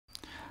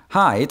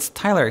Hi, it's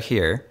Tyler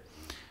here.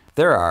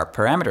 There are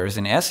parameters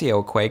in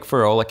SeoQuake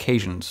for all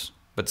occasions,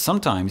 but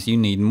sometimes you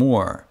need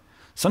more.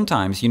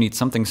 Sometimes you need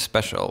something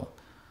special,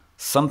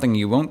 something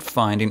you won't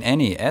find in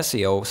any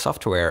SEO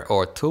software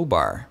or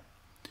toolbar.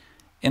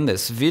 In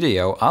this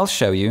video, I'll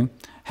show you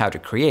how to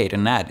create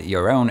and add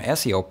your own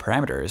SEO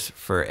parameters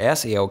for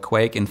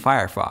SeoQuake in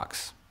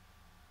Firefox.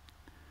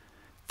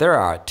 There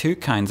are two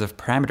kinds of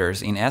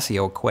parameters in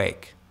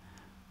SeoQuake: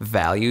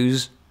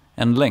 values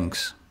and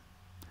links.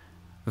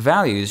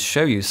 Values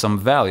show you some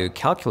value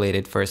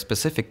calculated for a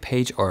specific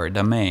page or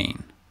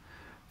domain.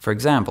 For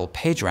example,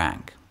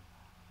 PageRank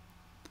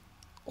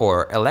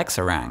or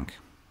Alexa rank.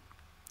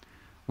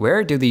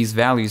 Where do these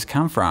values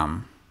come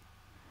from?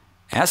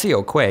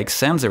 SeoQuake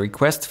sends a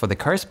request for the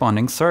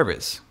corresponding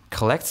service,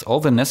 collects all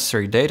the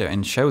necessary data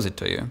and shows it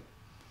to you.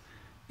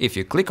 If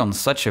you click on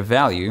such a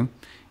value,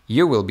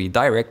 you will be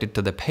directed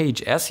to the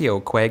page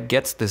SeoQuake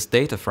gets this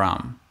data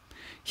from.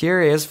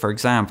 Here is, for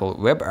example,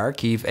 Web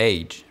Archive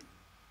Age.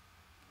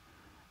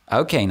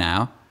 Okay,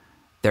 now,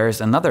 there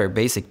is another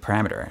basic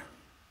parameter: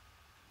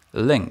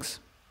 links.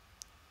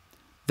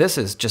 This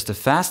is just a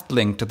fast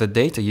link to the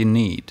data you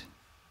need.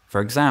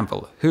 For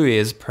example, who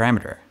is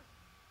parameter.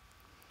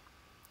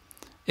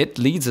 It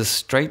leads us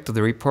straight to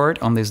the report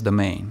on this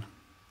domain.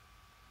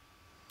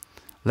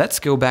 Let's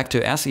go back to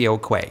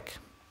SeoQuake.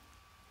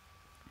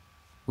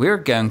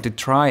 We're going to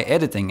try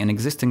editing an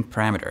existing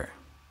parameter.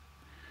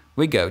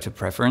 We go to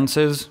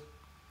Preferences,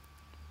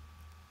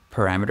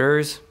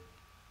 Parameters,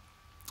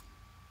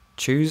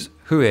 choose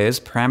Who is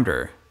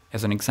parameter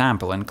as an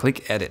example and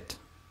click Edit.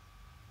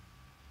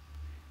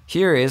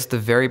 Here is the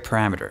very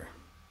parameter.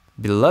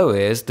 Below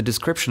is the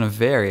description of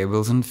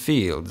variables and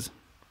fields.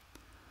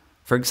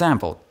 For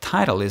example,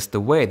 title is the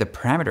way the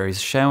parameter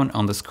is shown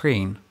on the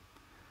screen.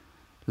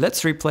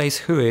 Let's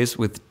replace Who is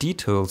with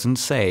dtools and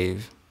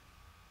save.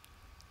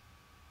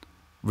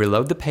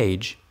 Reload the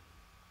page.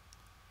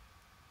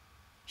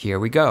 Here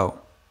we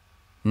go.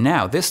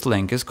 Now this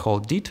link is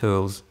called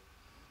dtools.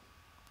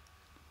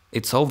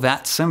 It's all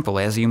that simple,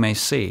 as you may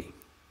see.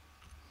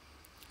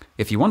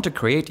 If you want to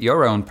create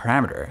your own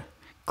parameter,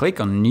 click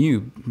on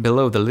New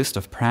below the list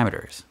of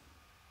parameters.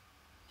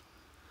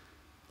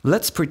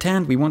 Let's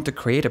pretend we want to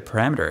create a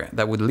parameter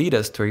that would lead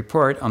us to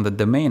report on the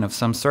domain of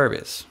some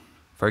service.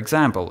 For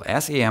example,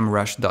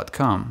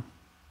 semrush.com.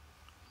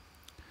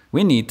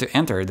 We need to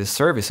enter the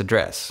service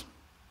address,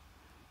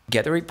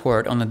 get a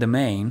report on the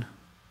domain,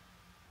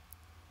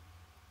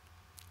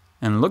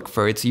 and look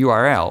for its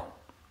URL.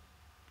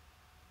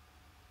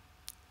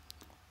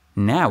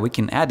 Now we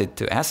can add it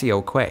to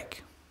SeoQuake.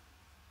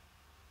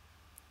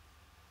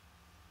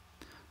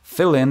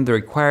 Fill in the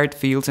required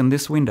fields in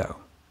this window.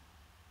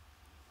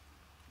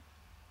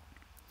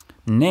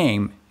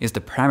 Name is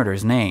the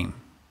parameter's name.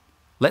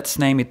 Let's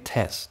name it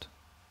Test.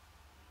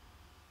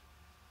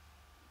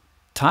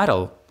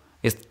 Title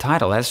is the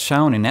title as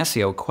shown in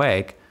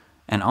SeoQuake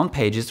and on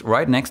pages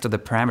right next to the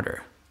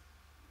parameter.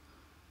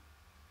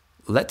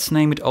 Let's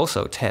name it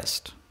also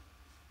Test.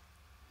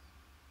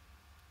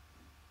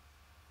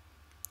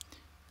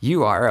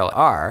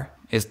 URL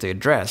is the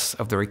address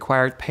of the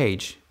required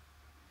page.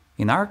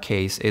 In our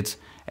case, it's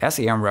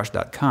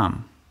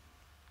semrush.com.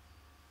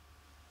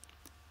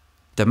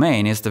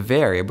 Domain is the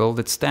variable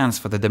that stands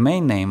for the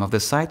domain name of the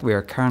site we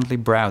are currently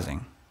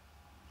browsing.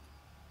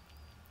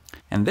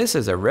 And this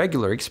is a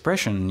regular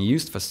expression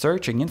used for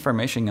searching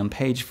information on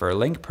page for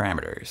link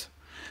parameters.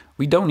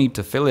 We don't need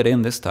to fill it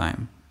in this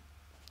time.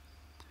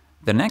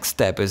 The next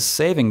step is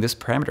saving this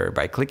parameter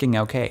by clicking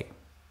OK.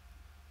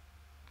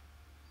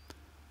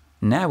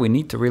 Now we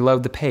need to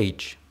reload the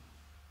page.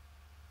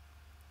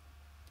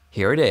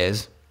 Here it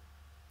is.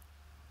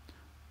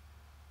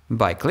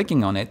 By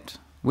clicking on it,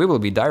 we will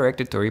be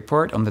directed to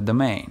report on the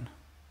domain.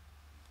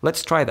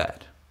 Let's try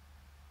that.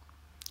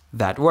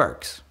 That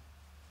works.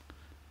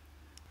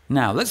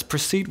 Now let's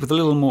proceed with a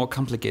little more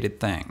complicated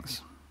things.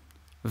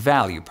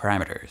 Value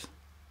parameters.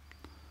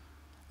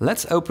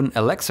 Let's open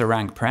Alexa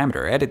rank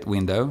parameter edit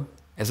window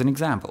as an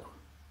example.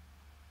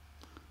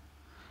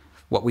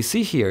 What we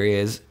see here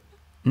is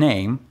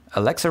name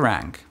Alexa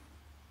rank.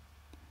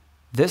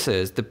 This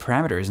is the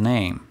parameter's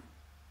name.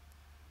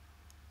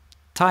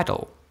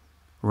 Title,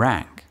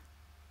 rank,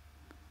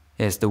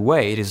 is the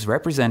way it is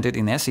represented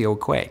in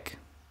SeoQuake.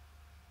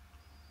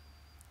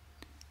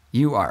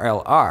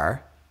 URL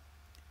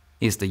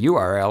is the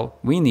URL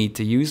we need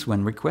to use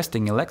when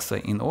requesting Alexa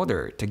in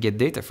order to get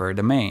data for a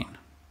domain.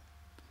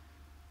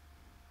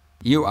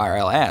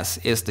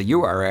 URLs is the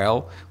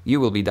URL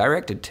you will be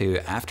directed to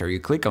after you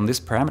click on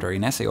this parameter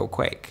in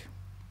SeoQuake.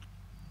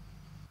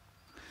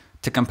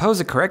 To compose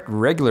a correct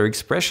regular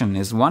expression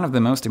is one of the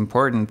most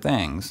important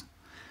things.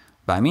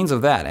 By means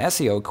of that,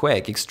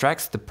 SeoQuake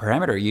extracts the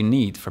parameter you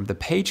need from the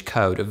page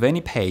code of any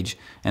page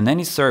and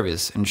any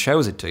service and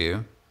shows it to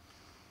you.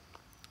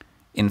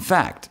 In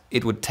fact,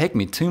 it would take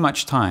me too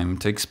much time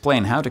to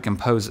explain how to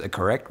compose a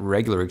correct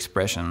regular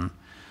expression,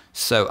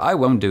 so I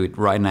won't do it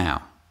right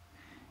now.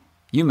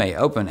 You may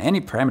open any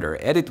parameter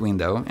edit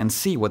window and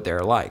see what they're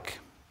like.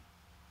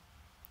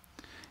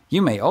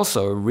 You may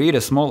also read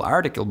a small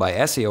article by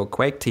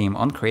SeoQuake team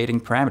on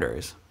creating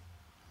parameters.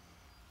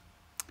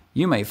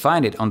 You may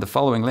find it on the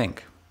following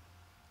link.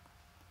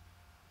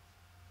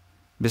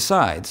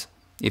 Besides,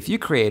 if you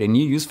create a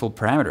new useful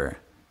parameter,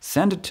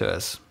 send it to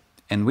us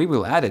and we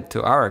will add it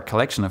to our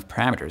collection of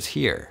parameters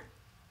here.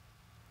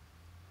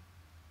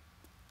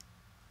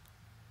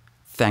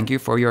 Thank you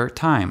for your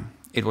time.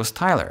 It was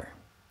Tyler.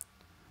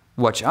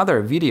 Watch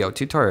other video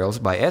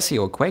tutorials by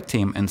SeoQuake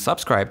team and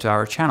subscribe to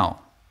our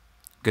channel.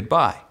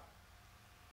 Goodbye.